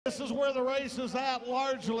is where the race is at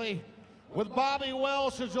largely, with Bobby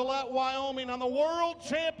Welsh of Gillette, Wyoming, on the world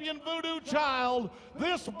champion Voodoo Child.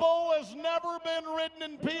 This bull has never been ridden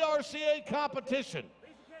in PRCA competition.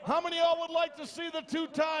 How many of y'all would like to see the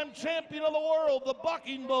two-time champion of the world, the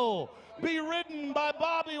bucking bull, be ridden by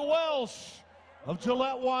Bobby Welsh of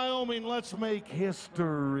Gillette, Wyoming? Let's make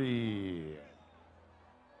history.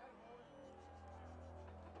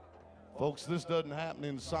 Folks, this doesn't happen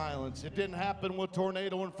in silence. It didn't happen with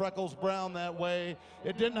Tornado and Freckles Brown that way.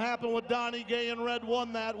 It didn't happen with Donnie Gay and Red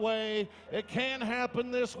One that way. It can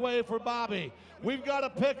happen this way for Bobby. We've got to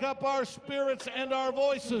pick up our spirits and our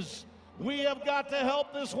voices. We have got to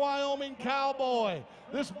help this Wyoming cowboy.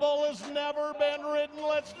 This bull has never been ridden.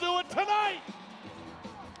 Let's do it tonight.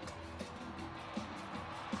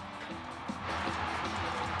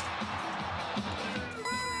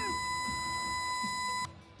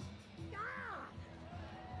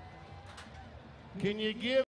 Can you give